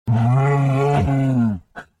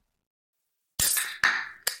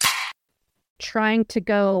Trying to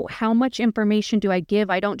go, how much information do I give?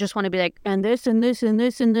 I don't just want to be like, and this and this and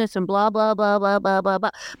this and this and blah, blah, blah, blah, blah, blah,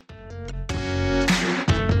 blah.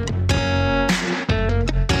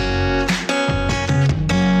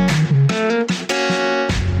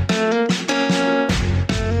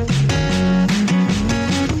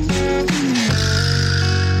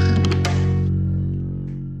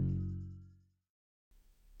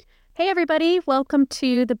 Hey, everybody. Welcome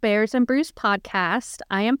to the Bears and Brews podcast.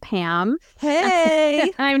 I am Pam.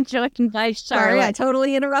 Hey. I'm joined by Charlotte. Sorry, I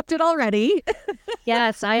totally interrupted already.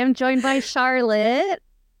 Yes, I am joined by Charlotte.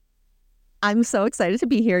 I'm so excited to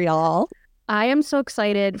be here, y'all. I am so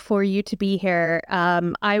excited for you to be here.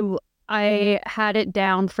 I had it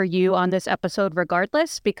down for you on this episode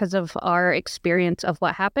regardless because of our experience of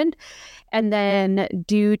what happened. And then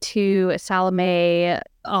due to Salome,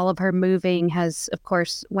 all of her moving has, of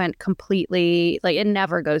course, went completely, like, it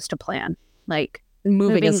never goes to plan. Like,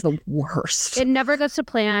 moving is the worst. It never goes to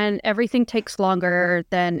plan. Everything takes longer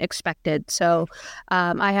than expected. So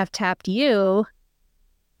I have tapped you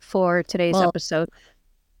for today's episode.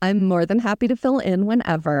 I'm more than happy to fill in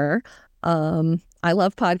whenever. I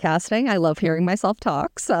love podcasting. I love hearing myself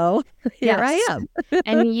talk. So here I am.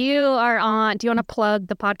 And you are on, do you want to plug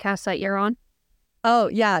the podcast that you're on? Oh,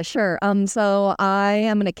 yeah, sure. So I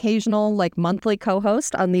am an occasional, monthly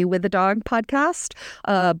co-host on the With a Dog podcast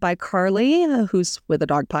by Carly, who's With a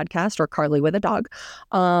Dog podcast, or Carly with a Dog.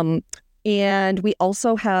 And we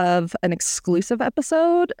also have an exclusive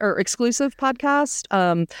episode or exclusive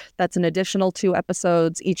podcast that's an additional 2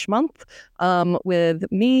 episodes each month with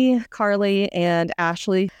me, Carly, and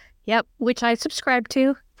Ashley. Yep, which I subscribe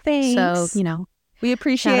to. Thanks. So, we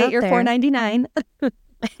appreciate your $4.99.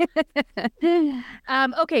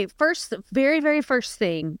 Okay, very first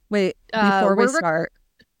thing. Wait, before we start,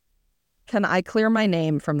 can I clear my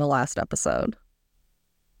name from the last episode?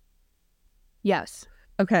 Yes.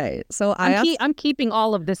 Okay, so I'm keeping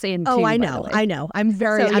all of this in. Oh, I know. I'm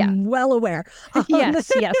well aware.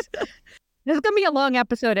 Yes. This is gonna be a long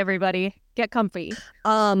episode, everybody. Get comfy.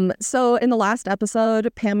 So in the last episode,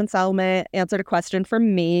 Pam and Salome answered a question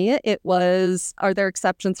from me. It was, are there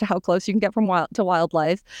exceptions to how close you can get from to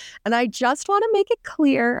wildlife? And I just want to make it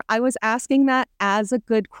clear, I was asking that as a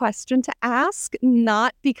good question to ask,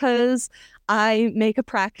 not because I make a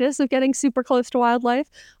practice of getting super close to wildlife.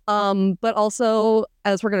 But also,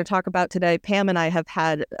 as we're going to talk about today, Pam and I have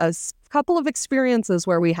had a couple of experiences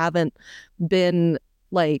where we haven't been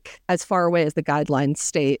as far away as the guidelines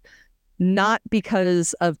state, not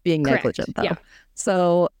because of being negligent, though. Yeah.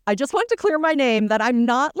 So I just want to clear my name that I'm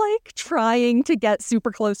not trying to get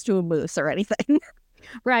super close to a moose or anything.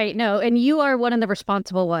 Right. No. And you are one of the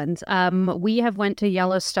responsible ones. We have went to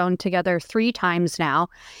Yellowstone together 3 times now.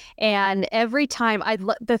 And every time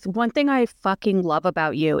the one thing I fucking love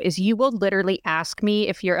about you is you will literally ask me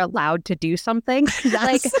if you're allowed to do something.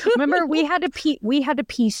 Yes. Remember we had to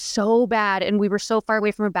pee so bad and we were so far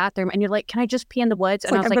away from a bathroom and you're like, can I just pee in the woods?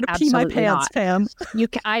 And I was I'm like, absolutely pee my pants, not. Pam.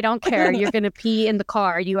 I don't care. You're going to pee in the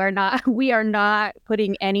car. We are not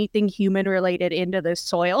putting anything human related into this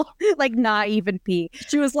soil. Not even pee.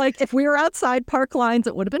 She was like, if we were outside park lines,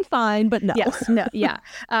 it would have been fine, but no. Yes, no, yeah.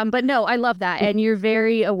 But no, I love that. And you're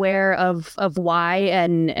very aware of why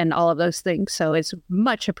and all of those things. So it's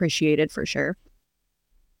much appreciated for sure.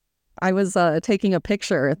 I was taking a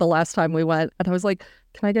picture the last time we went and I was like,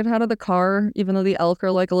 can I get out of the car even though the elk are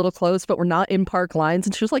a little close, but we're not in park lines?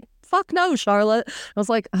 And she was like, fuck no, Charlotte. I was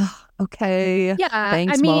like, oh, okay. Yeah,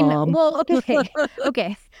 thanks, Mom. Well,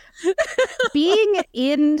 okay. Being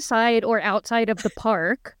inside or outside of the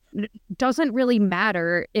park doesn't really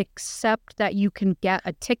matter except that you can get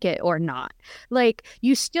a ticket or not.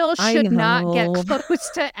 You still should not get close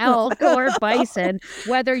to elk or bison,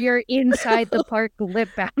 whether you're inside the park lit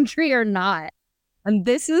boundary or not. And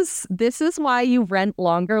this is why you rent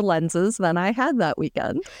longer lenses than I had that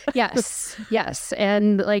weekend. Yes.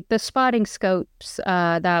 And the spotting scopes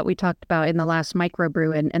that we talked about in the last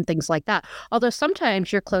microbrew and things like that. Although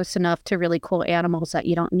sometimes you're close enough to really cool animals that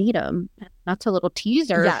you don't need them. That's a little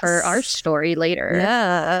teaser for our story later.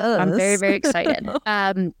 Yes. I'm very, very excited.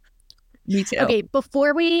 Me too. Okay,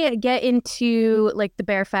 before we get into the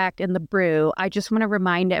bear fact and the brew, I just want to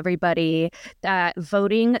remind everybody that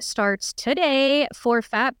voting starts today for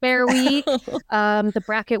Fat Bear Week. The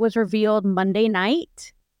bracket was revealed Monday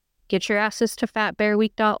night. Get your asses to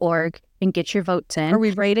fatbearweek.org and get your votes in. Are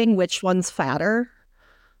we rating which one's fatter?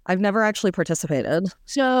 I've never actually participated.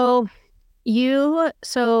 So you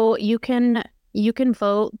can you can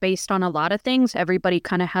vote based on a lot of things. Everybody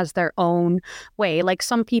kind of has their own way. Like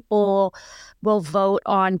some people will vote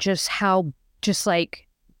on just like,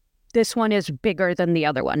 this one is bigger than the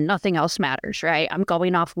other one. Nothing else matters, right? I'm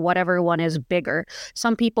going off whatever one is bigger.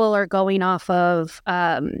 Some people are going off of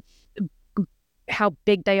how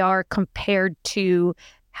big they are compared to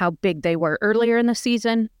how big they were earlier in the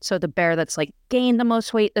season. So the bear that's like gained the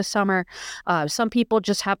most weight this summer. Some people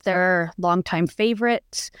just have their longtime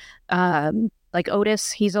favorites. Like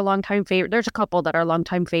Otis, he's a longtime favorite. There's a couple that are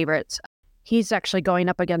longtime favorites. He's actually going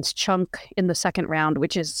up against Chunk in the second round,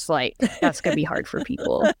 which is like, that's going to be hard for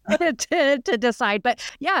people to decide. But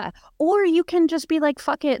yeah, or you can just be like,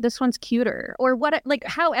 fuck it, this one's cuter. Or what, like,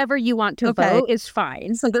 however you want to vote is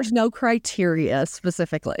fine. So there's no criteria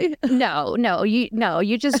specifically. No,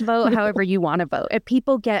 you just vote however you want to vote. And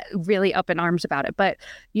people get really up in arms about it, but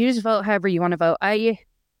you just vote however you want to vote. I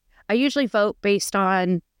usually vote based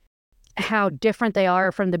on how different they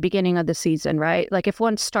are from the beginning of the season, right? Like if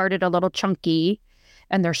one started a little chunky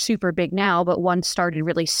and they're super big now, but one started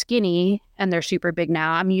really skinny and they're super big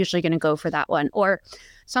now, I'm usually going to go for that one. Or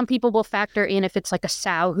some people will factor in if it's like a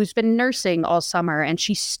sow who's been nursing all summer and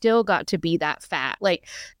she still got to be that fat. Like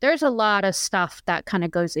there's a lot of stuff that kind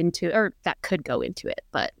of goes into, or that could go into it,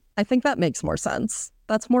 but I think that makes more sense.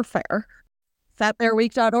 That's more fair.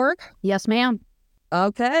 Fatbearweek.org? Yes, ma'am.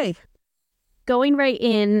 Okay. Going right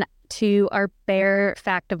in to our bear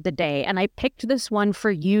fact of the day. And I picked this one for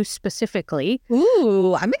you specifically.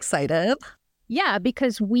 Ooh, I'm excited. Yeah,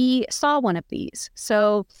 because we saw one of these.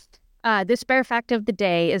 So this bear fact of the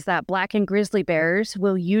day is that black and grizzly bears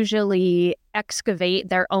will usually excavate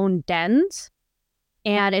their own dens.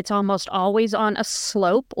 And it's almost always on a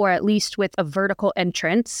slope or at least with a vertical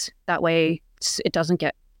entrance. That way it doesn't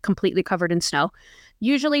get completely covered in snow.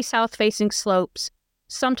 Usually south-facing slopes.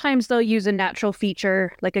 Sometimes they'll use a natural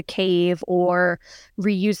feature like a cave or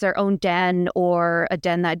reuse their own den or a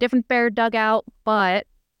den that a different bear dug out, but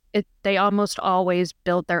they almost always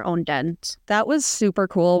build their own dens. That was super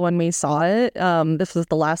cool when we saw it. This was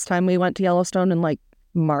the last time we went to Yellowstone in like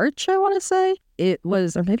March, I want to say. It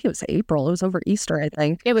was, or maybe it was April. It was over Easter, I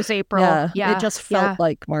think. It was April. Yeah. It just felt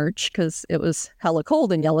like March because it was hella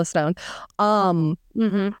cold in Yellowstone.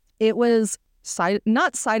 It was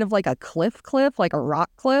not side of like a cliff, like a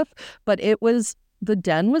rock cliff, but the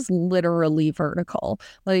den was literally vertical.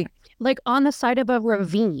 Like on the side of a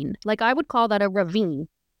ravine. Like I would call that a ravine.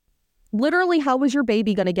 Literally, how was your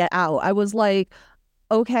baby going to get out? I was like,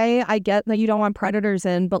 okay, I get that you don't want predators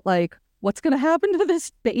in, but like, what's going to happen to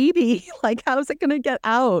this baby? Like, how's it going to get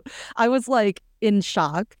out? I was like in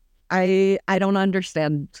shock. I don't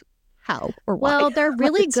understand how or why. Well, they're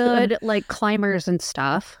really good like climbers and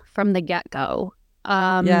stuff from the get-go.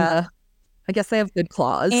 Yeah. I guess they have good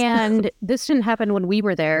claws. And this didn't happen when we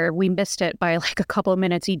were there. We missed it by like a couple of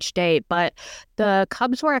minutes each day. But the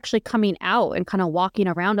cubs were actually coming out and kind of walking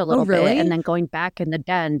around a little bit and then going back in the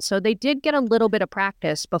den. So they did get a little bit of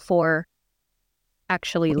practice before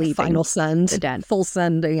actually leaving final send, the den. Full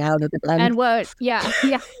sending out of the den. And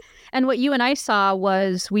and what you and I saw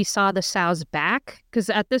was we saw the sow's back because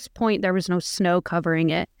at this point there was no snow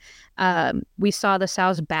covering it. We saw the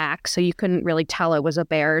sow's back, so you couldn't really tell it was a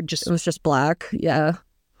bear. It was just black. Yeah.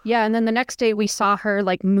 Yeah, and then the next day we saw her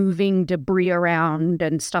like moving debris around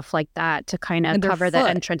and stuff like that to kind of cover the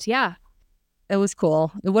entrance. Yeah. It was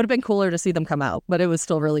cool. It would have been cooler to see them come out, but it was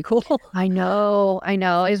still really cool. I know.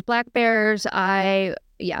 As black bears, I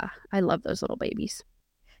love those little babies.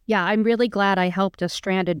 Yeah, I'm really glad I helped a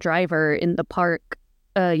stranded driver in the park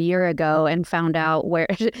a year ago and found out where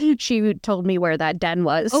she told me where that den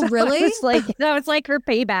was. Oh, really? That was like her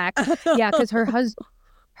payback. Yeah, because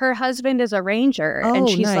her husband is a ranger, and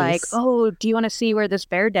she's like, "Oh, do you want to see where this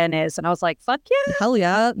bear den is?" And I was like, "Fuck yeah, hell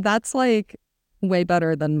yeah!" That's like way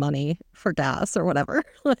better than money for gas or whatever.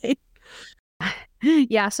 Like,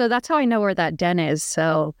 yeah. So that's how I know where that den is.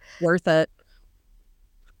 So worth it.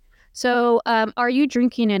 So, are you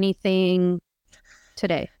drinking anything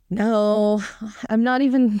today? No, I'm not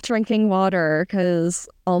even drinking water because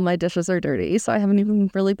all my dishes are dirty. So I haven't even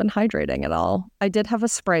really been hydrating at all. I did have a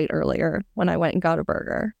Sprite earlier when I went and got a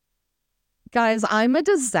burger. Guys, I'm a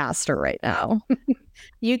disaster right now.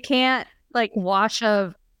 You can't like wash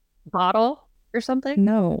a bottle or something?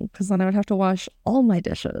 No, because then I would have to wash all my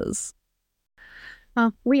dishes.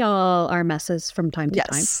 We all are messes from time to time.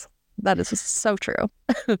 Yes. That is so true.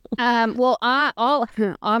 Well,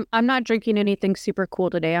 I'm not drinking anything super cool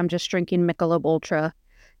today. I'm just drinking Michelob Ultra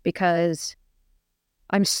because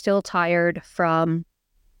I'm still tired from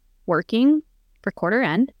working for quarter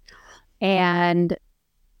end, and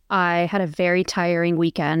I had a very tiring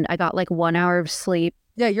weekend. I got like 1 hour of sleep.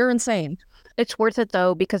 Yeah, you're insane. It's worth it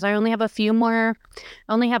though, because I only have a few more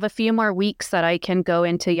weeks that I can go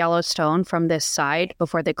into Yellowstone from this side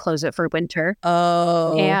before they close it for winter.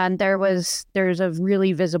 Oh, And there's a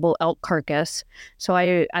really visible elk carcass. So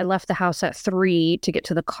I left the house at 3 to get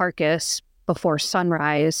to the carcass before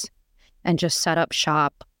sunrise and just set up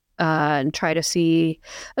shop and try to see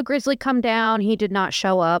a grizzly come down. He did not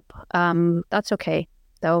show up. That's okay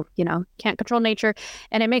though, can't control nature,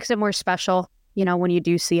 and it makes it more special, when you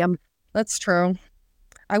do see him. that's true.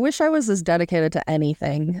 I wish I was as dedicated to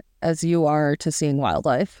anything as you are to seeing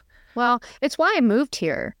wildlife. Well, it's why I moved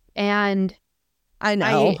here. And I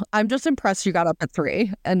know. I'm just impressed you got up at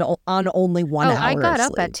 3 and on only 1 hour I got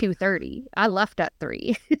of up at sleep. 2:30. I left at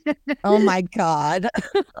 3. Oh my God.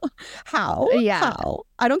 How? Yeah. How?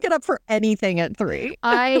 I don't get up for anything at 3.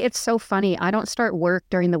 It's so funny. I don't start work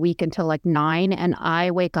during the week until like 9, and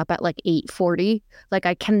I wake up at like 8:40. Like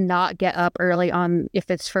I cannot get up early on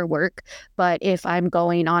if it's for work, but if I'm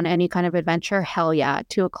going on any kind of adventure, hell yeah,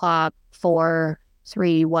 2 o'clock, 4,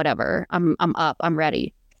 3, whatever. I'm up. I'm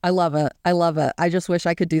ready. I love it. I love it. I just wish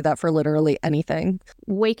I could do that for literally anything.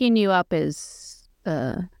 Waking you up is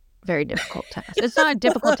a very difficult task. It's not a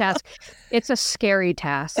difficult task. It's a scary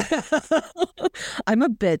task. I'm a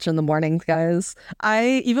bitch in the mornings, guys.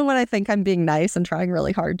 Even when I think I'm being nice and trying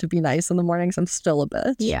really hard to be nice in the mornings, I'm still a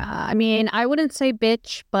bitch. Yeah. I mean, I wouldn't say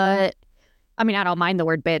bitch, but I mean, I don't mind the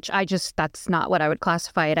word bitch. That's not what I would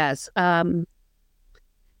classify it as.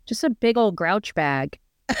 Just a big old grouch bag.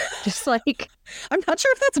 Just like, I'm not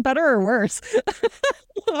sure if that's better or worse.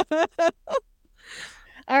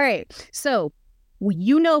 all right. So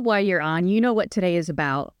you know why you're on. You know what today is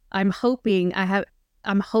about. I'm hoping I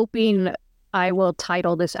will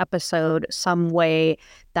title this episode some way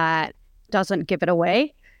that doesn't give it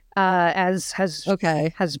away, as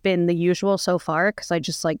has been the usual so far, because I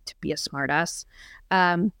just like to be a smartass.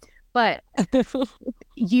 But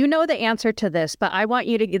you know the answer to this, but I want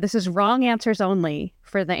you to, this is wrong answers only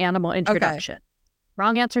for the animal introduction. Okay.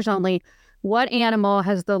 Wrong answers only. What animal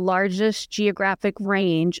has the largest geographic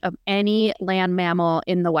range of any land mammal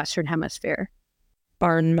in the Western Hemisphere?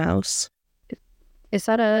 Barn mouse. Is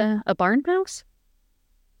that a barn mouse?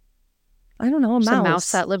 I don't know, a mouse. A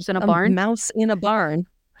mouse that lives in a barn? A mouse in a barn.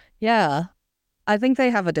 Yeah. I think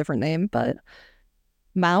they have a different name, but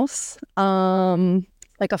mouse.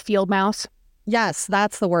 Like a field mouse? Yes,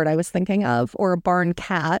 that's the word I was thinking of. Or a barn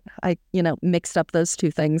cat. I, mixed up those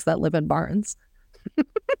two things that live in barns.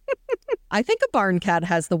 I think a barn cat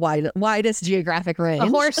has the widest geographic range. A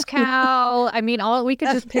horse cow. I mean, we could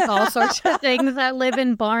just pick all sorts of things that live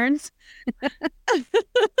in barns.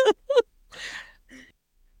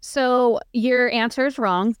 So your answer is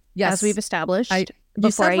wrong, yes, as we've established.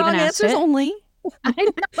 You said wrong answers only.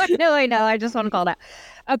 I know. I just want to call that.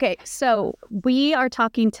 Okay, so we are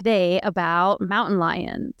talking today about mountain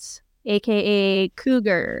lions, aka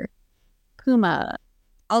cougar, puma.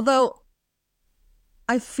 Although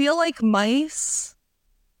I feel like mice,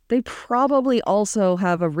 they probably also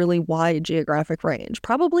have a really wide geographic range.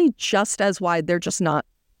 Probably just as wide, they're just not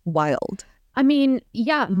wild. I mean,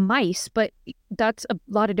 yeah, mice, but that's a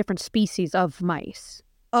lot of different species of mice.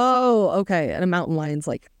 Oh, okay. And a mountain lion's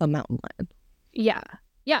like a mountain lion. Yeah.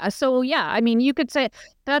 Yeah. So, yeah, I mean, you could say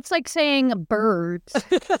that's like saying birds.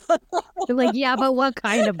 Like, yeah, but what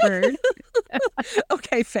kind of bird?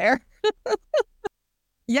 Okay, fair.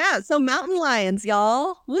 Yeah, so mountain lions,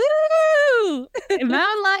 y'all. Woo!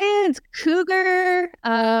 Mountain lions, cougar,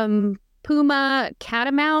 puma,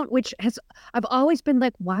 catamount, which I've always been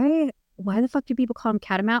like, why the fuck do people call them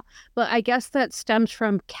catamount? But I guess that stems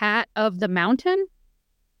from cat of the mountain.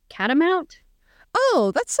 Catamount.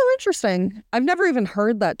 Oh, that's so interesting. I've never even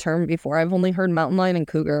heard that term before. I've only heard mountain lion and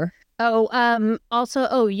cougar. Oh,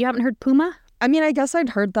 also, you haven't heard puma? I mean, I guess I'd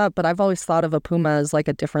heard that, but I've always thought of a puma as like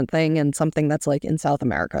a different thing and something that's like in South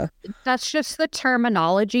America. That's just the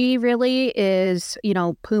terminology, really, is,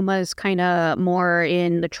 puma's kind of more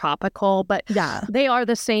in the tropical, but yeah, they are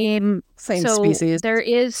the same species. There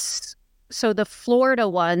is, so the Florida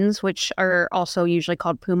ones, which are also usually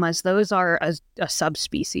called pumas, those are a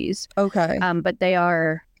subspecies. Okay. But they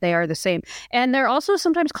are the same. And they're also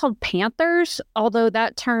sometimes called panthers, although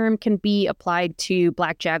that term can be applied to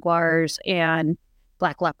black jaguars and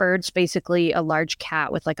black leopards, basically a large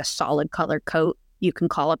cat with like a solid color coat. You can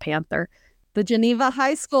call a panther. The Geneva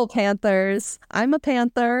High School Panthers. I'm a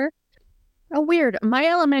panther. Oh, weird. My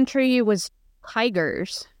elementary was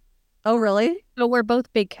tigers. Oh, really? So we're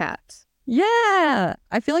both big cats. Yeah.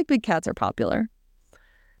 I feel like big cats are popular.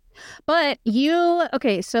 But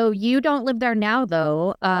so you don't live there now,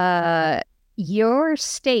 though. your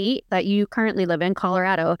state that you currently live in,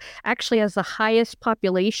 Colorado, actually has the highest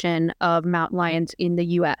population of mountain lions in the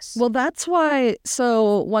US. Well, that's why.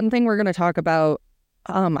 So one thing we're going to talk about,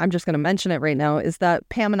 I'm just going to mention it right now, is that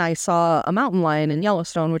Pam and I saw a mountain lion in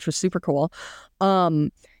Yellowstone, which was super cool.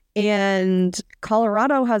 And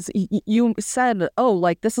Colorado has, you said, oh,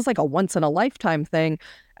 like this is like a once in a lifetime thing.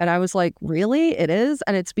 And I was like, really? It is?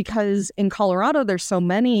 And it's because in Colorado, there's so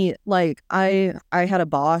many, like I had a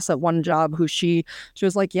boss at one job who she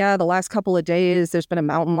was like, yeah, the last couple of days, there's been a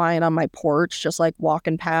mountain lion on my porch, just like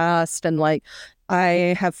walking past. And like,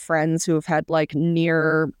 I have friends who have had like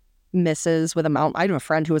near misses with a mountain. I have a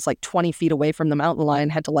friend who was like 20 feet away from the mountain lion,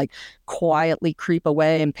 had to like quietly creep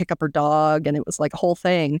away and pick up her dog. And it was like a whole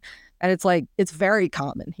thing. And it's like, it's very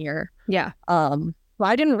common here. Yeah. But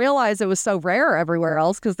I didn't realize it was so rare everywhere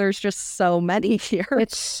else because there's just so many here.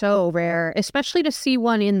 It's so rare, especially to see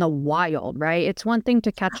one in the wild, right? It's one thing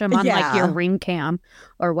to catch them on like your ring cam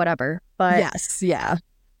or whatever. But yes, yeah.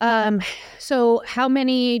 So how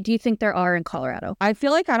many do you think there are in Colorado? I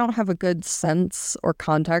feel like I don't have a good sense or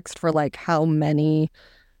context for like how many,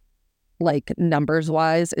 like numbers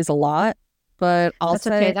wise is a lot, but That's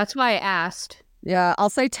say okay. That's why I asked. Yeah, I'll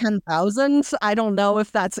say 10,000. I don't know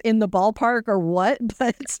if that's in the ballpark or what,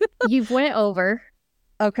 but You've went over.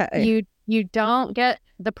 Okay. You don't get,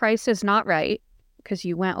 the price is not right because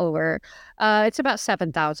you went over. It's about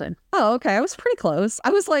 7,000. Oh, okay. I was pretty close. I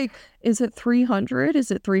was like, is it 300? Is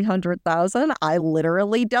it 300,000? I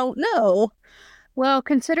literally don't know. Well,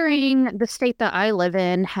 considering the state that I live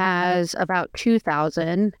in has about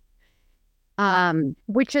 2,000,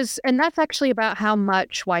 which is, and that's actually about how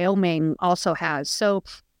much Wyoming also has. So,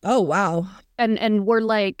 oh, wow. And we're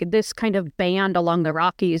like this kind of band along the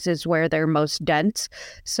Rockies is where they're most dense.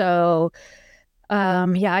 So,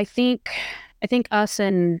 yeah, I think us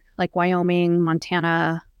and like Wyoming,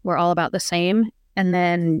 Montana, we're all about the same. And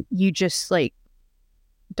then you just like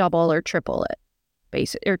double or triple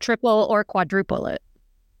it, or triple or quadruple it.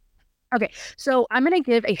 Okay, so I'm going to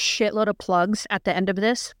give a shitload of plugs at the end of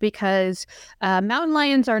this because mountain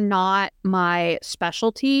lions are not my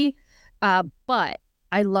specialty, but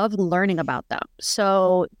I love learning about them.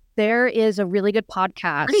 So there is a really good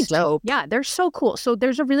podcast. Pretty dope. Yeah, they're so cool. So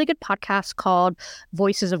there's a really good podcast called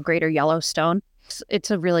Voices of Greater Yellowstone.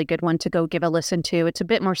 It's a really good one to go give a listen to. It's a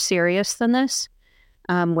bit more serious than this,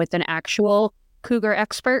 with an actual cougar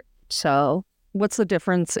expert. So what's the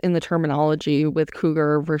difference in the terminology with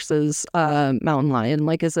cougar versus mountain lion?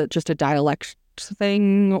 Like, is it just a dialect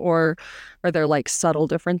thing, or are there like subtle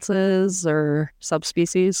differences or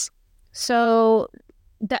subspecies? So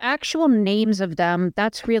the actual names of them,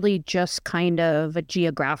 that's really just kind of a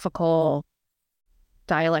geographical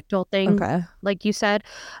dialectal thing, like you said.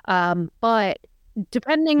 But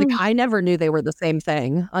depending, like, I never knew they were the same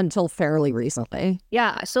thing until fairly recently.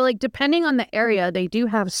 Yeah, so like depending on the area, they do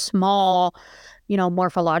have small,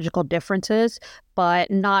 morphological differences,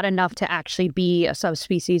 but not enough to actually be a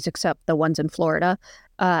subspecies, except the ones in Florida.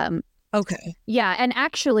 Okay. Yeah, and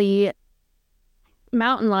actually,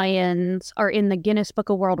 mountain lions are in the Guinness Book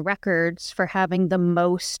of World Records for having the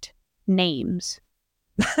most names.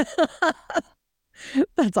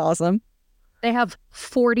 That's awesome. They have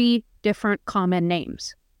 40 different common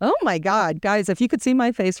names. Oh my God. Guys, if you could see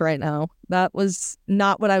my face right now, that was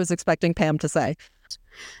not what I was expecting Pam to say.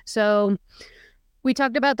 So we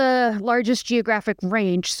talked about the largest geographic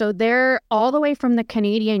range. So they're all the way from the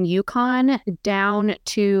Canadian Yukon down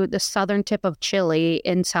to the southern tip of Chile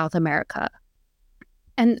in South America.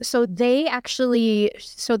 And so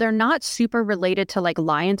they're not super related to like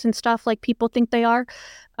lions and stuff like people think they are.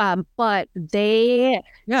 But they...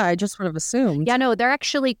 Yeah, I just would have assumed. Yeah, no, they're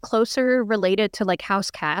actually closer related to like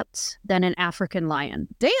house cats than an African lion.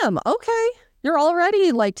 Damn, okay. You're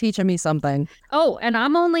already like teaching me something. Oh, and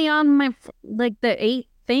I'm only on my, like the 8th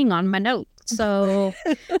thing on my notes. So,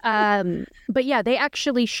 but yeah, they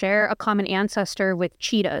actually share a common ancestor with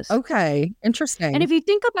cheetahs. Okay, interesting. And if you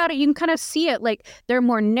think about it, you can kind of see it. Like they're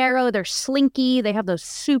more narrow, they're slinky, they have those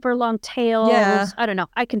super long tails. Yeah. I don't know.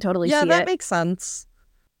 I can totally see it. Yeah, that makes sense.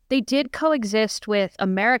 They did coexist with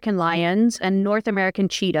American lions and North American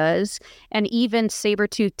cheetahs and even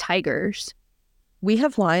saber-toothed tigers. We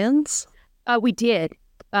have lions? We did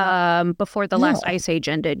before the last ice age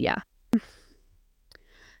ended, yeah.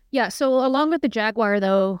 Yeah, so along with the jaguar,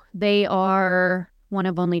 though, they are one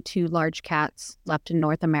of only 2 large cats left in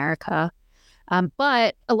North America.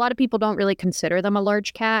 But a lot of people don't really consider them a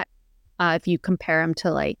large cat if you compare them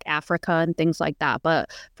to like Africa and things like that. But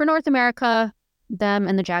for North America, them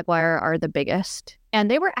and the jaguar are the biggest.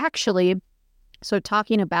 And they were actually So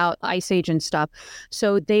talking about Ice Age and stuff.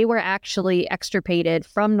 So they were actually extirpated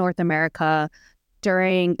from North America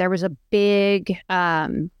during there was a big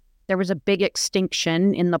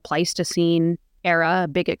extinction in the Pleistocene era, a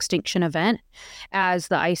big extinction event as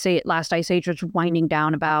the last ice age was winding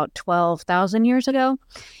down about 12,000 years ago.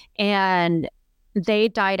 And they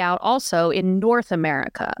died out also in North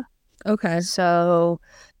America. Okay. So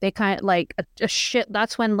they kind of like a shit.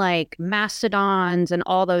 That's when like mastodons and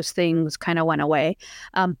all those things kind of went away.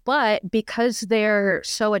 But because they're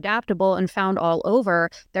so adaptable and found all over,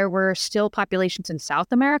 there were still populations in South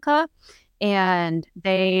America, and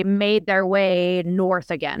they made their way north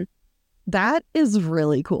again. That is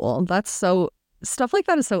really cool. Stuff like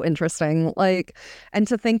that is so interesting. Like, and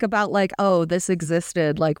to think about like, oh, this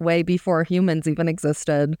existed like way before humans even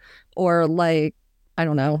existed, or like, I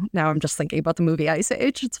don't know. Now I'm just thinking about the movie Ice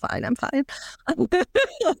Age. It's fine. I'm fine.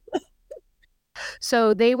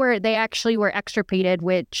 So they actually were extirpated,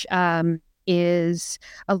 which is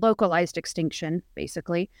a localized extinction,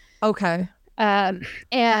 basically. Okay. And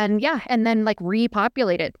then like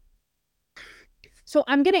repopulated. So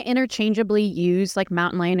I'm going to interchangeably use like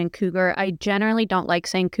mountain lion and cougar. I generally don't like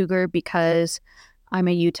saying cougar because I'm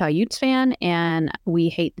a Utah Utes fan and we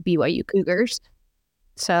hate the BYU Cougars.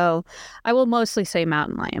 So I will mostly say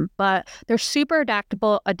mountain lion, but they're super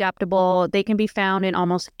adaptable. They can be found in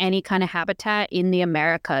almost any kind of habitat in the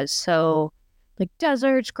Americas. So like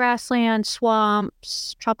deserts, grasslands,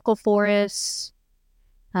 swamps, tropical forests,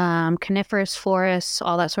 coniferous forests,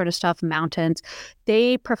 all that sort of stuff, mountains.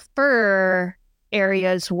 They prefer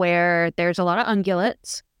areas where there's a lot of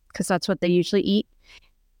ungulates because that's what they usually eat,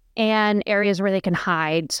 and areas where they can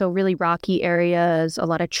hide. So really rocky areas, a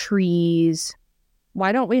lot of trees.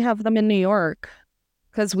 Why don't we have them in New York?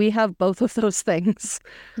 Because we have both of those things.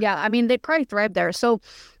 Yeah, I mean, they'd probably thrive there. So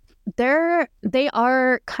they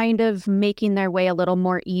are kind of making their way a little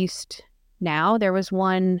more east now. There was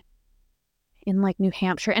one in like New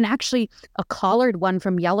Hampshire, and actually a collared one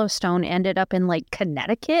from Yellowstone ended up in like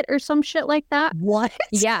Connecticut or some shit like that. What?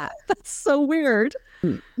 Yeah. That's so weird.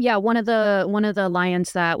 Yeah, one of the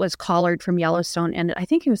lions that was collared from Yellowstone, and I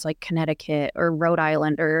think it was like Connecticut or Rhode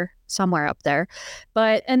Island or somewhere up there.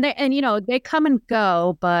 But they come and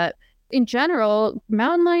go, but in general,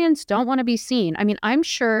 mountain lions don't want to be seen. I mean, I'm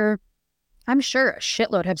sure a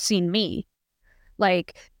shitload have seen me.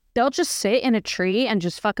 Like they'll just sit in a tree and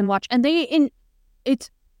just fucking watch, and they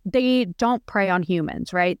don't prey on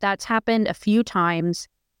humans, right? That's happened a few times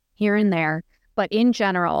here and there, but in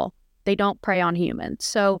general, they don't prey on humans.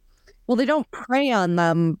 So, well, they don't prey on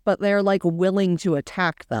them, but they're like willing to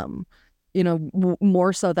attack them,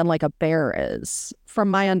 more so than like a bear is, from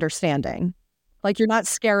my understanding. Like you're not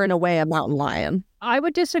scaring away a mountain lion. I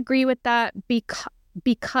would disagree with that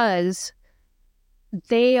because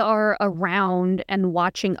they are around and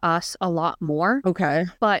watching us a lot more. Okay.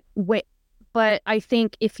 But I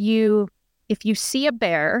think if you see a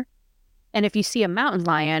bear and if you see a mountain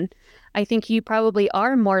lion, I think you probably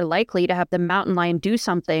are more likely to have the mountain lion do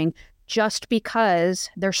something just because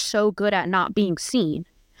they're so good at not being seen.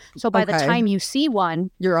 So by the time you see one,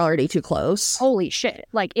 you're already too close. Holy shit.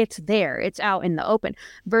 Like it's there. It's out in the open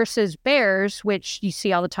versus bears, which you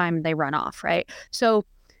see all the time, they run off, right? So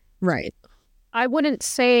right. I wouldn't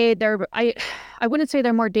say they're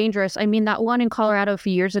more dangerous. I mean, that one in Colorado a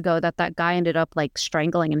few years ago that guy ended up like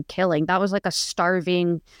strangling and killing, that was like a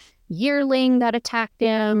starving yearling that attacked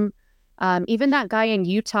him. Even that guy in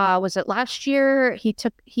Utah, was it last year?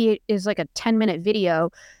 He is like a 10-minute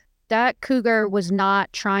video. That cougar was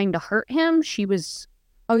not trying to hurt him. She was.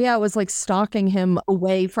 Oh yeah, it was like stalking him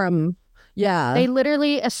away from. Yeah. They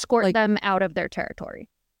literally escort them out of their territory.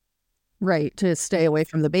 Right, to stay away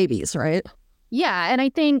from the babies, right? Yeah, and I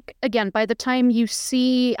think, again, by the time you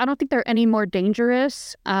see, I don't think they're any more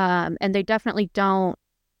dangerous, and they definitely don't,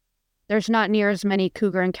 there's not near as many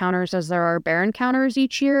cougar encounters as there are bear encounters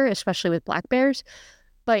each year, especially with black bears.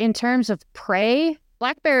 But in terms of prey,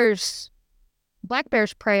 black bears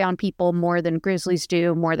prey on people more than grizzlies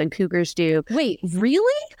do, more than cougars do. Wait,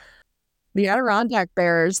 really? The Adirondack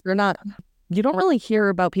bears, you don't really hear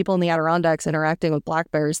about people in the Adirondacks interacting with black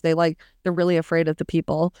bears. They're really afraid of the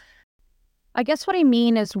people. I guess what I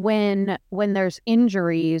mean is when there's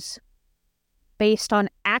injuries based on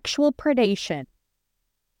actual predation,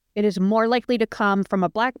 it is more likely to come from a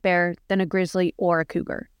black bear than a grizzly or a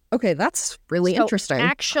cougar. Okay, that's really interesting.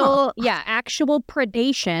 Actual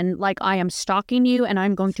predation, like I am stalking you and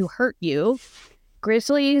I'm going to hurt you.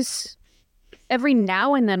 Grizzlies, every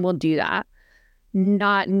now and then will do that.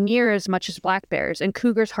 Not near as much as black bears, and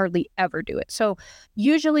cougars hardly ever do it. So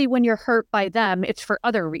usually when you're hurt by them, it's for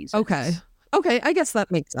other reasons. Okay. Okay, I guess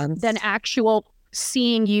that makes sense. than actual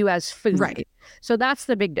seeing you as food. Right. So that's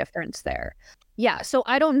the big difference there. Yeah, so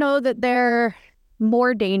I don't know that they're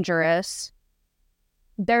more dangerous.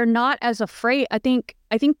 They're not as afraid. I think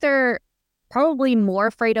they're probably more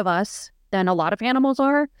afraid of us than a lot of animals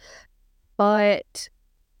are. But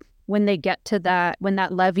when they get to that, when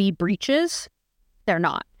that levee breaches, they're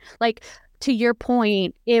not. Like, to your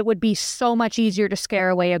point, it would be so much easier to scare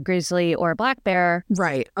away a grizzly or a black bear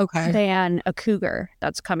Right. Okay. than a cougar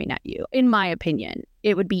that's coming at you. In my opinion,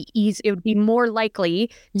 it would be easy. It would be more likely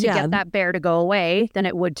to Yeah. get that bear to go away than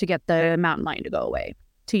it would to get the mountain lion to go away.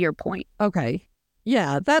 To your point. Okay.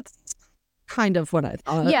 Yeah, that's kind of what I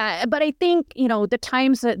thought. Yeah, but I think, the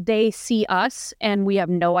times that they see us and we have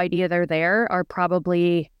no idea they're there are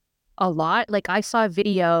probably a lot. Like, I saw a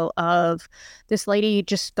video of this lady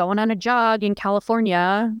just going on a jog in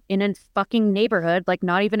California in a fucking neighborhood, like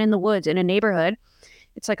not even in the woods, in a neighborhood.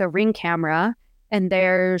 It's like a Ring camera, and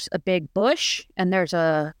there's a big bush, and there's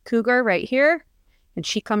a cougar right here, and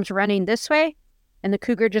she comes running this way, and the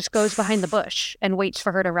cougar just goes behind the bush and waits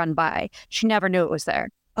for her to run by. She never knew it was there.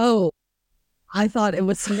 Oh, I thought it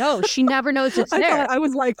was... No, she never knows it's there. I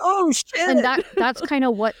was like, oh, shit. And that's kind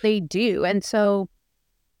of what they do. And so...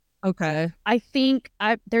 Okay. I think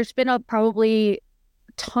there's been probably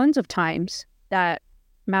tons of times that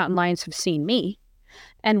mountain lions have seen me.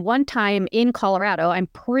 And one time in Colorado, I'm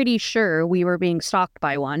pretty sure we were being stalked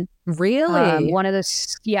by one. Really? One of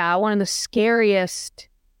the scariest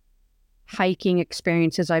hiking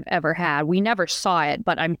experiences I've ever had. We never saw it,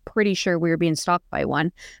 but I'm pretty sure we were being stalked by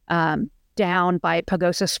one down by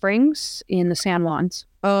Pagosa Springs in the San Juans.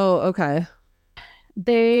 Oh, okay.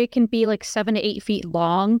 They can be like 7 to 8 feet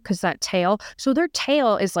long because that tail. So their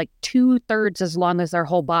tail is like 2/3 as long as their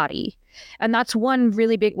whole body. And that's one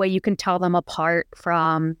really big way you can tell them apart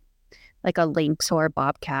from like a lynx or a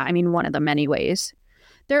bobcat. I mean, one of the many ways.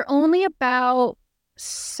 They're only about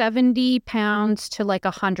 70 pounds to like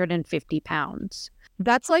 150 pounds.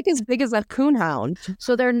 That's like as big as a coonhound.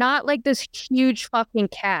 So they're not like this huge fucking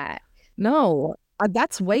cat. No,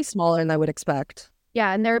 that's way smaller than I would expect.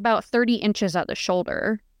 Yeah, and they're about 30 inches at the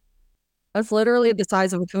shoulder. That's literally the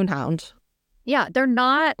size of a coonhound. Yeah, they're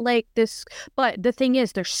not like this, but the thing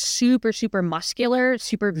is, they're super, super muscular,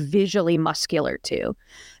 super visually muscular too.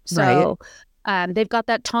 So they've got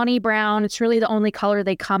that tawny brown. It's really the only color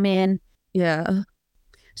they come in. Yeah.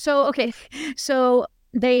 So, okay, so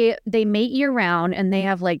they mate year round, and they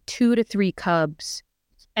have like 2 to 3 cubs.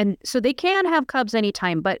 And so they can have cubs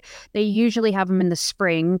anytime, but they usually have them in the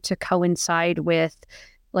spring to coincide with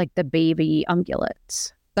like the baby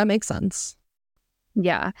ungulates. That makes sense.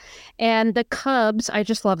 Yeah. And the cubs, I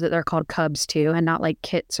just love that they're called cubs too, and not like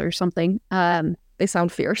kits or something. They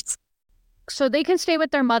sound fierce. So they can stay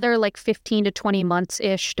with their mother like 15 to 20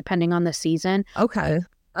 months-ish, depending on the season. Okay.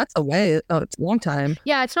 That's a way. Oh, it's a long time.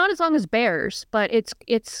 Yeah, it's not as long as bears, but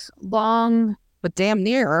it's long. But damn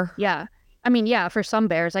near. Yeah. I mean, yeah, for some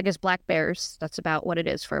bears, I guess black bears, that's about what it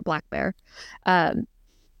is for a black bear. But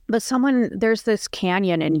there's this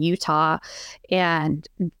canyon in Utah, and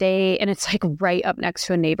it's like right up next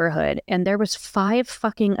to a neighborhood, and there was 5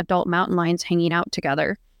 fucking adult mountain lions hanging out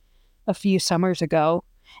together a few summers ago.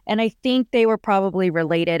 And I think they were probably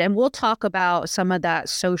related. And we'll talk about some of that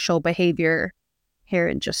social behavior here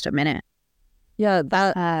in just a minute. Yeah,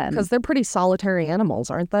 because they're pretty solitary animals,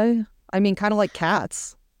 aren't they? I mean, kind of like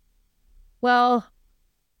cats. Well,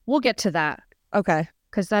 we'll get to that. Okay.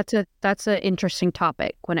 Because that's an interesting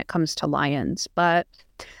topic when it comes to lions. But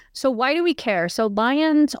so why do we care? So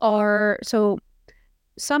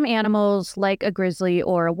some animals like a grizzly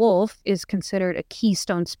or a wolf is considered a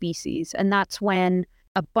keystone species. And that's when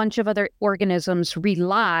a bunch of other organisms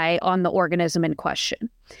rely on the organism in question.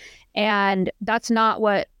 And that's not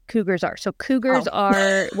what cougars are. So cougars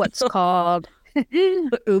are what's called...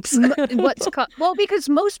 Oops. Well, because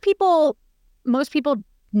most people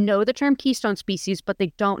know the term keystone species, but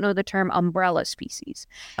they don't know the term umbrella species.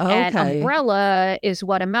 Okay. And umbrella is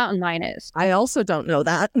what a mountain lion is. I also don't know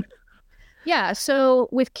that. Yeah. So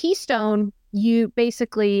with keystone, you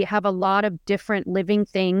basically have a lot of different living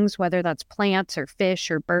things, whether that's plants or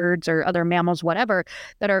fish or birds or other mammals, whatever,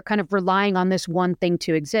 that are kind of relying on this one thing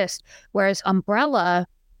to exist. Whereas umbrella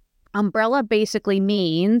basically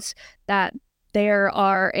means that there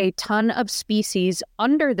are a ton of species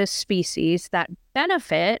under this species that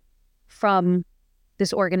benefit from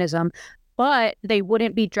this organism, but they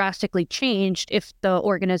wouldn't be drastically changed if the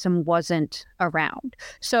organism wasn't around.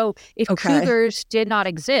 So if cougars did not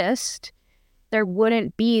exist, there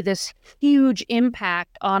wouldn't be this huge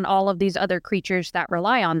impact on all of these other creatures that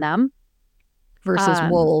rely on them. Versus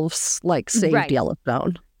wolves, like saved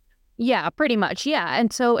Yellowstone. Yeah, pretty much. Yeah.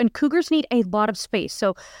 And cougars need a lot of space.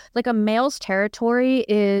 So like a male's territory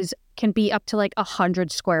can be up to like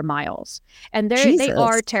 100 square miles. And they Jesus.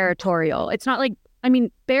 are territorial. It's not like, I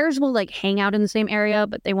mean, bears will like hang out in the same area,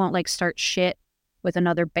 but they won't like start shit with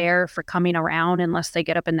another bear for coming around unless they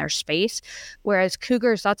get up in their space. Whereas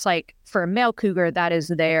cougars, that's like, for a male cougar, that is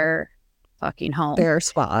their fucking home. Their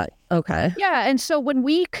spot. Okay. Yeah. And so when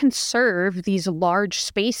we conserve these large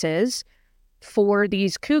spaces for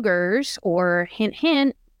these cougars, or hint,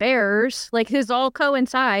 hint, bears, like this all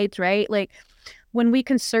coincides, right? Like when we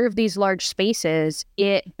conserve these large spaces,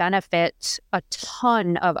 it benefits a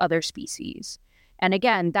ton of other species. And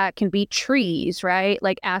again, that can be trees, right?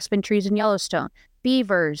 Like aspen trees in Yellowstone,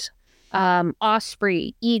 beavers,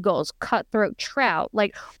 osprey, eagles, cutthroat trout,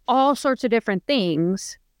 like all sorts of different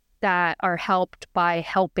things that are helped by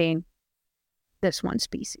helping this one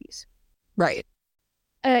species. Right.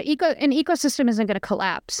 An ecosystem isn't going to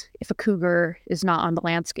collapse if a cougar is not on the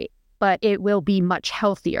landscape, but it will be much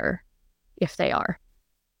healthier if they are.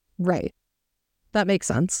 Right. That makes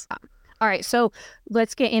sense. All right, so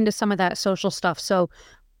let's get into some of that social stuff. So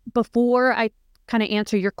before I kind of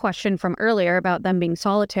answer your question from earlier about them being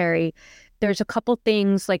solitary, there's a couple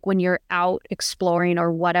things like when you're out exploring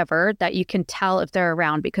or whatever that you can tell if they're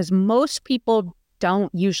around, because most people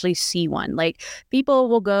don't usually see one. Like people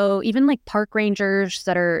will go, even like park rangers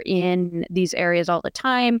that are in these areas all the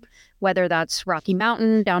time, whether that's Rocky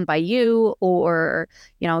Mountain down by you or,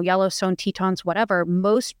 Yellowstone, Tetons, whatever,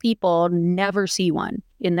 most people never see one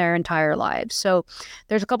in their entire lives. So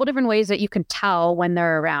there's a couple different ways that you can tell when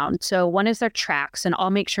they're around. So one is their tracks, and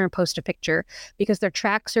I'll make sure and post a picture because their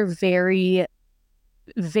tracks are very,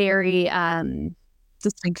 very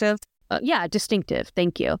distinctive. Distinctive.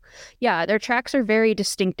 Thank you. Yeah, their tracks are very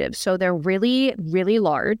distinctive. So they're really, really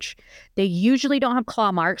large. They usually don't have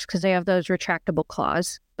claw marks because they have those retractable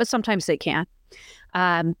claws, but sometimes they can.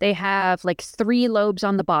 They have like 3 lobes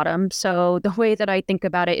on the bottom. So the way that I think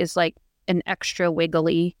about it is like an extra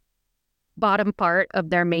wiggly bottom part of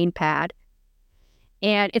their main pad.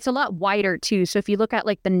 And it's a lot wider too. So if you look at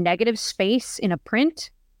like the negative space in a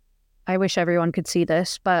print, I wish everyone could see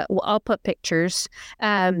this, but I'll put pictures.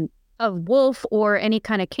 A wolf or any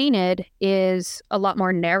kind of canid is a lot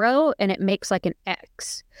more narrow and it makes like an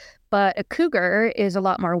X. But a cougar is a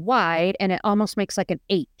lot more wide and it almost makes like an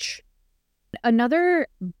H. Another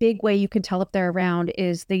big way you can tell if they're around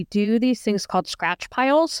is they do these things called scratch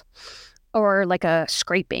piles or like a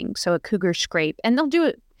scraping. So a cougar scrape. And they'll do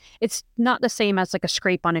it. It's not the same as like a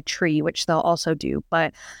scrape on a tree, which they'll also do.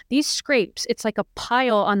 But these scrapes, it's like a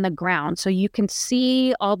pile on the ground. So you can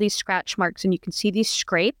see all these scratch marks and you can see these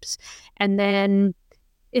scrapes. And then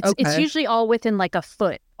it's usually all within like a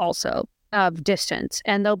foot also of distance.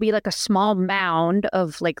 And there'll be like a small mound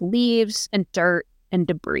of like leaves and dirt and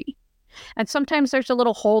debris. And sometimes there's a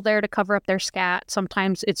little hole there to cover up their scat.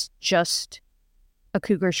 Sometimes it's just a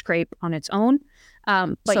cougar scrape on its own.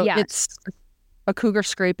 But so yeah, a cougar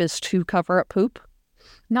scrape is to cover up poop?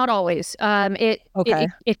 Not always.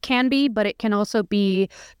 It can be, but it can also be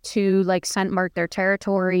to like scent mark their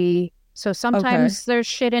territory. So sometimes there's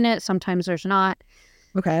shit in it, sometimes there's not.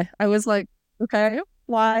 Okay. I was like, okay,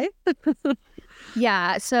 why?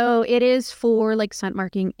 Yeah, so it is for like scent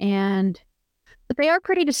marking, but they are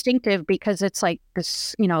pretty distinctive because it's like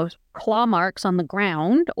this, claw marks on the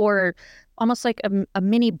ground or almost like a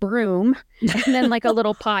mini broom and then like a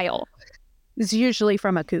little pile. It's usually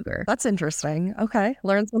from a cougar. That's interesting. Okay.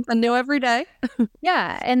 Learn something new every day.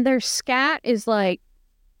 Yeah. And their scat is like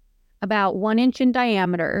about 1 inch in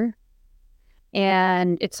diameter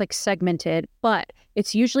and it's like segmented, but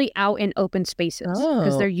it's usually out in open spaces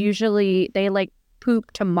because they like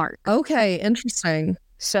poop to mark. Okay. Interesting.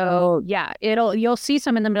 So yeah, you'll see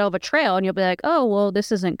some in the middle of a trail and you'll be like, oh, well,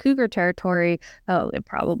 this isn't cougar territory. Oh, it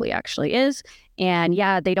probably actually is. And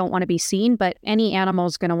yeah, they don't want to be seen, but any animal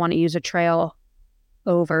is going to want to use a trail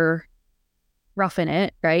over roughing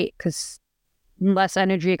it, right? Because less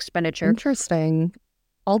energy expenditure. Interesting.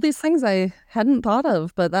 All these things I hadn't thought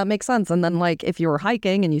of, but that makes sense. And then like if you were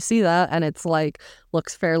hiking and you see that and it's like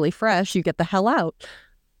looks fairly fresh, you get the hell out.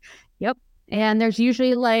 Yep. And there's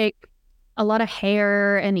usually like a lot of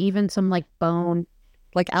hair and even some like bone.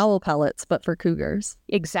 Like owl pellets, but for cougars.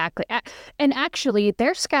 Exactly. And actually,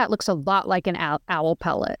 their scat looks a lot like an owl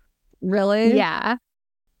pellet. Really? Yeah.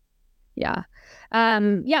 Yeah.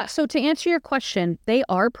 So to answer your question, they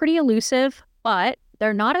are pretty elusive, but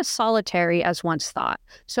they're not as solitary as once thought.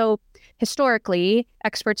 So historically,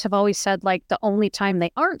 experts have always said like the only time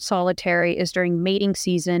they aren't solitary is during mating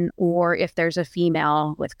season or if there's a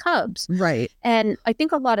female with cubs. Right. And I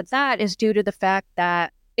think a lot of that is due to the fact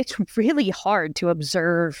that it's really hard to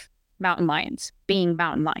observe mountain lions being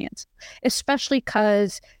mountain lions, especially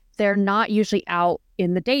because they're not usually out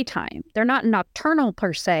in the daytime. They're not nocturnal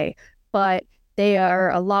per se, but they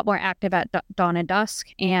are a lot more active at dawn and dusk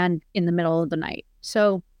and in the middle of the night.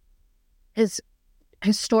 So it's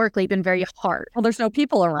historically been very hard. Well, there's no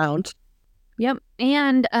people around. Yep.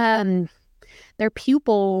 And their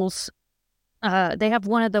pupils, they have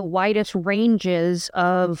one of the widest ranges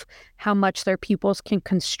of how much their pupils can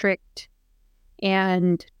constrict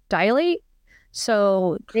and dilate.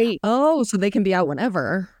 So so they can be out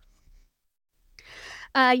whenever.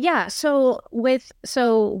 Yeah. So with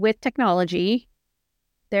technology,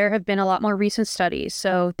 there have been a lot more recent studies.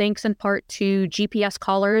 So thanks in part to GPS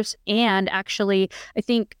collars, and actually, I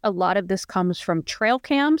think a lot of this comes from trail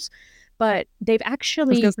cams, but they've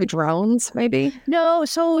actually... I was going to say drones, maybe? No.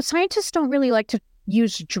 So scientists don't really like to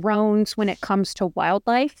use drones when it comes to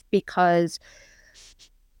wildlife, because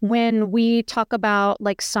when we talk about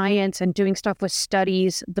like science and doing stuff with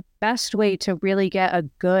studies, the best way to really get a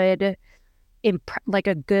good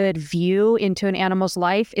view into an animal's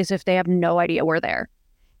life is if they have no idea we're there.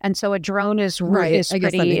 And so a drone is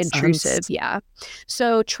pretty intrusive. Sense. Yeah.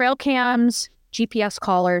 So trail cams, GPS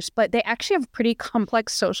collars, but they actually have pretty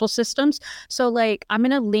complex social systems. So like, I'm going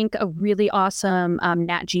to link a really awesome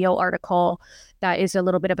Nat Geo article that is a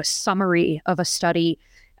little bit of a summary of a study.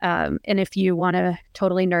 And if you want to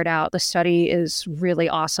totally nerd out, the study is really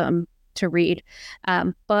awesome to read.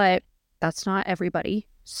 But that's not everybody.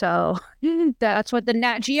 So that's what the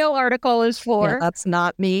Nat Geo article is for. Yeah, that's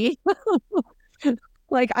not me.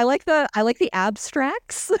 Like I like the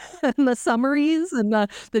abstracts and the summaries and the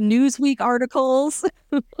Newsweek articles.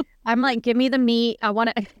 I'm like, give me the meat. I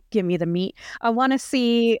want to give me the meat. I want to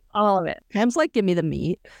see all of it. Pam's like, give me the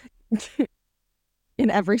meat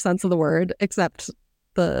in every sense of the word, except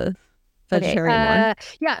the vegetarian one.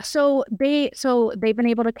 Yeah. So they've been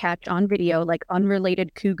able to catch on video like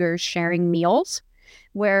unrelated cougars sharing meals,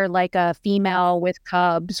 where like a female with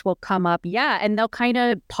cubs will come up. Yeah. And they'll kind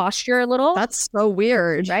of posture a little. That's so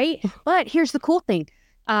weird. Right. But here's the cool thing.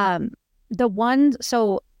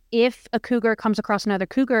 So if a cougar comes across another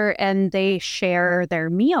cougar and they share their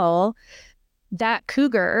meal, that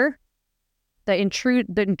cougar, the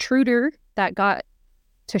intruder that got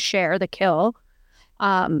to share the kill,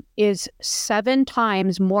 is 7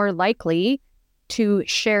 times more likely to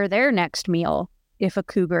share their next meal if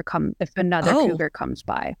another cougar comes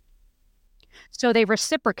by. So they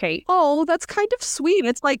reciprocate. Oh, that's kind of sweet.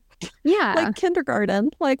 It's like, like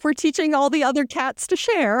kindergarten. Like we're teaching all the other cats to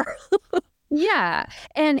share. Yeah.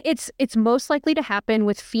 And it's most likely to happen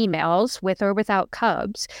with females with or without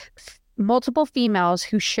cubs. Multiple females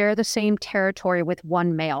who share the same territory with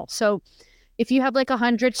one male. So if you have like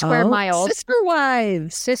 100 square miles. Sister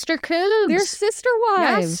wives. Sister cougs. They're sister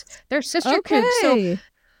wives. Yes, they're sister cougs.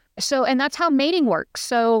 So, and that's how mating works.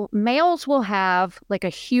 So males will have like a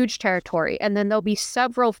huge territory, and then there'll be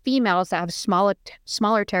several females that have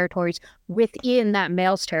smaller territories within that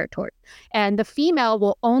male's territory. And the female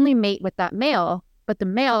will only mate with that male, but the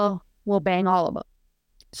male will bang all of them.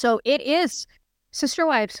 So it is sister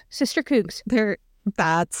wives, sister cougs.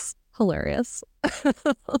 That's hilarious.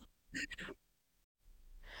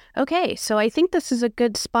 Okay, so I think this is a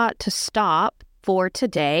good spot to stop for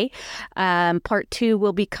today. Part 2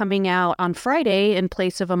 will be coming out on Friday in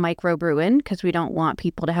place of a microbruin, because we don't want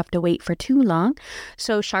people to have to wait for too long.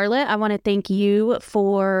 So Charlotte, I want to thank you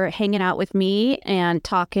for hanging out with me and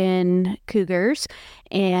talking cougars.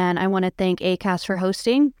 And I want to thank ACAST for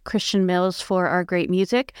hosting, Christian Mills for our great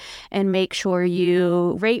music, and make sure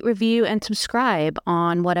you rate, review, and subscribe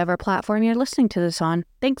on whatever platform you're listening to this on.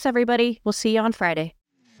 Thanks, everybody. We'll see you on Friday.